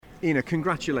Ina,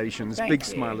 congratulations. Thank Big you.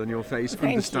 smile on your face.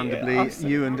 Thank Understandably, you. Awesome.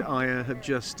 you and Aya have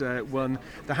just won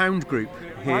the Hound group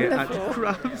here Wonderful.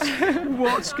 at Crufts.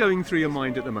 What's going through your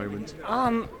mind at the moment?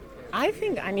 I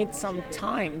think I need some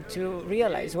time to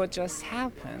realize what just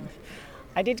happened.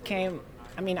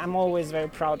 I'm always very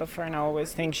proud of her, and I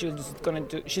always think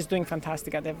she's doing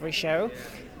fantastic at every show.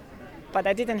 But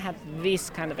I didn't have these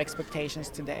kind of expectations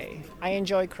today. I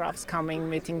enjoy crafts, coming,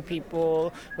 meeting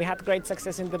people. We had great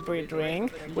success in the breed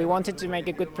ring. We wanted to make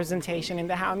a good presentation in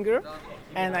the Hound group,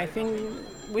 and I think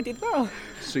we did well.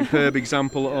 Superb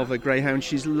example of a greyhound.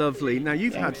 She's lovely. Now,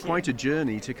 you've Thank had you. quite a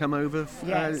journey to come over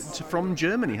Yes. from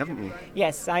Germany, haven't you?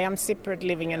 Yes, I am separate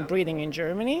living and breeding in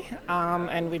Germany,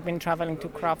 and we've been traveling to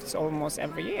crafts almost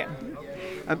every year.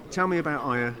 Tell me about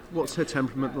Aya. What's her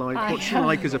temperament like? What's she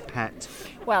like as a pet?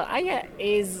 Well, Aya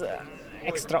is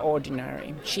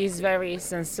extraordinary. She's very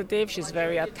sensitive. She's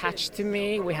very attached to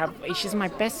me. She's my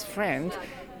best friend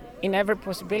in every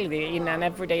possibility, in an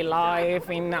everyday life,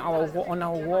 on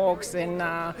our walks, in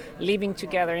living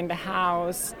together in the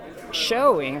house,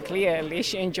 showing clearly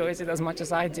she enjoys it as much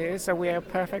as I do. So we are a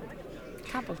perfect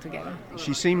couple together.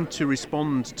 She seemed to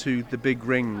respond to the big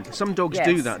ring. Some dogs Yes.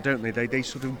 do that, don't they? They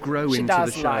sort of grow She into the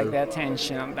does show. like the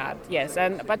attention on that, yes.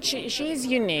 But she is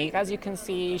unique. As you can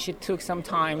see, she took some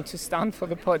time to stand for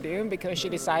the podium because she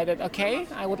decided, okay,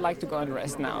 I would like to go and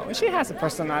rest now. She has a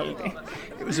personality.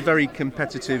 It was a very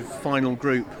competitive final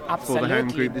group for the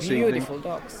Hound group this evening. Beautiful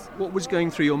dogs. What was going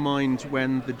through your mind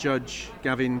when the judge,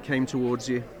 Gavin, came towards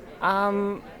you?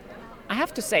 I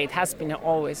have to say it has been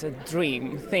always a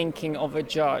dream thinking of a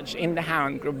judge in the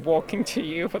Hound group walking to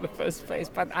you for the first place,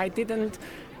 but I didn't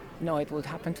know it would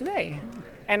happen today.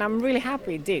 And I'm really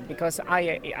happy it did because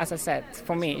as I said,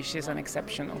 for me, she's an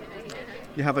exceptional.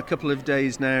 You have a couple of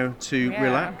days now to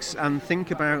relax and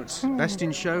think about Best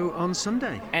in Show on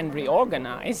Sunday. And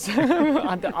reorganize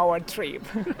our trip.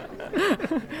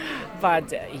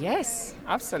 But yes,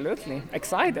 absolutely.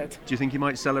 Excited. Do you think you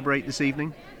might celebrate this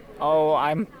evening? Oh,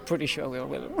 I'm pretty sure we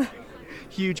will.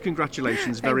 Huge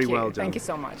congratulations. Very well done. Thank you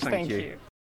so much. Thank you. you.